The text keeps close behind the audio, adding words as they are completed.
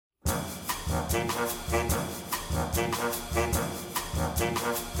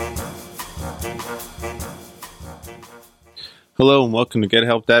Hello and welcome to Get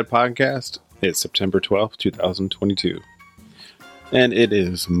Help Dad Podcast. It's September 12th, 2022. And it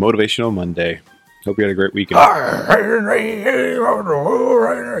is Motivational Monday. Hope you had a great weekend.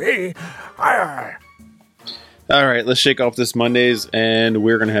 Alright, let's shake off this Mondays and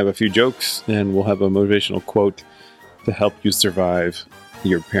we're going to have a few jokes and we'll have a motivational quote to help you survive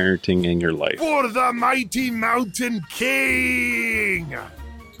your parenting and your life. For the mighty Mountain King!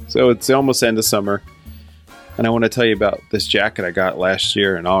 So it's almost the end of summer. And I want to tell you about this jacket I got last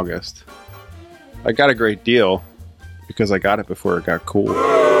year in August. I got a great deal because I got it before it got cool.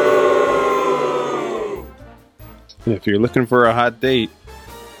 And if you're looking for a hot date,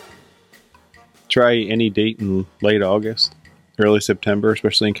 try any date in late August, early September,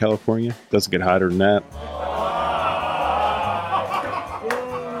 especially in California. It doesn't get hotter than that.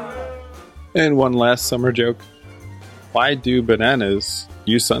 And one last summer joke. Why do bananas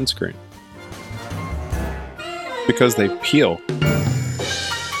use sunscreen? Because they peel.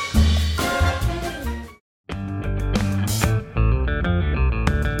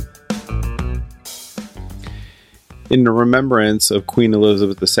 In the remembrance of Queen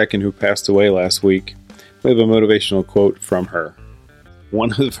Elizabeth II, who passed away last week, we have a motivational quote from her.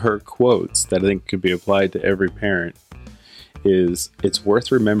 One of her quotes that I think could be applied to every parent is, "It's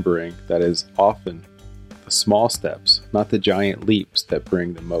worth remembering that it is often the small steps, not the giant leaps, that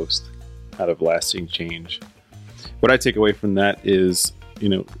bring the most out of lasting change." What I take away from that is,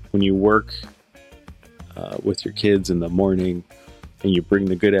 when you work with your kids in the morning and you bring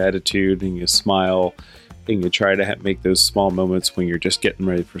the good attitude and you smile and you try to make those small moments when you're just getting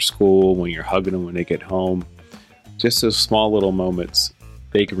ready for school, when you're hugging them when they get home, just those small little moments,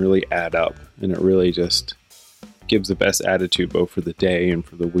 they can really add up, and it really just gives the best attitude both for the day and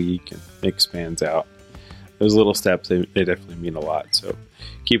for the week, and it expands out. Those little steps, they definitely mean a lot. So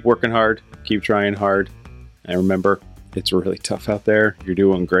keep working hard, keep trying hard. And remember, it's really tough out there. You're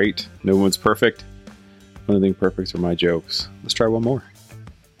doing great. No one's perfect. Only thing perfect are my jokes. Let's try one more.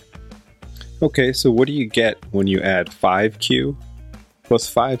 Okay, so what do you get when you add 5Q plus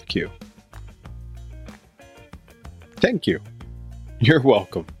 5Q? 10Q. You're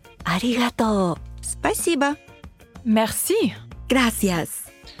welcome. ありがとう。Спасибо. Merci.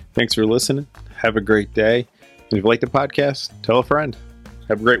 Gracias. Thanks for listening. Have a great day. And if you like the podcast, tell a friend.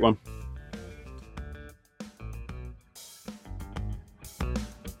 Have a great one.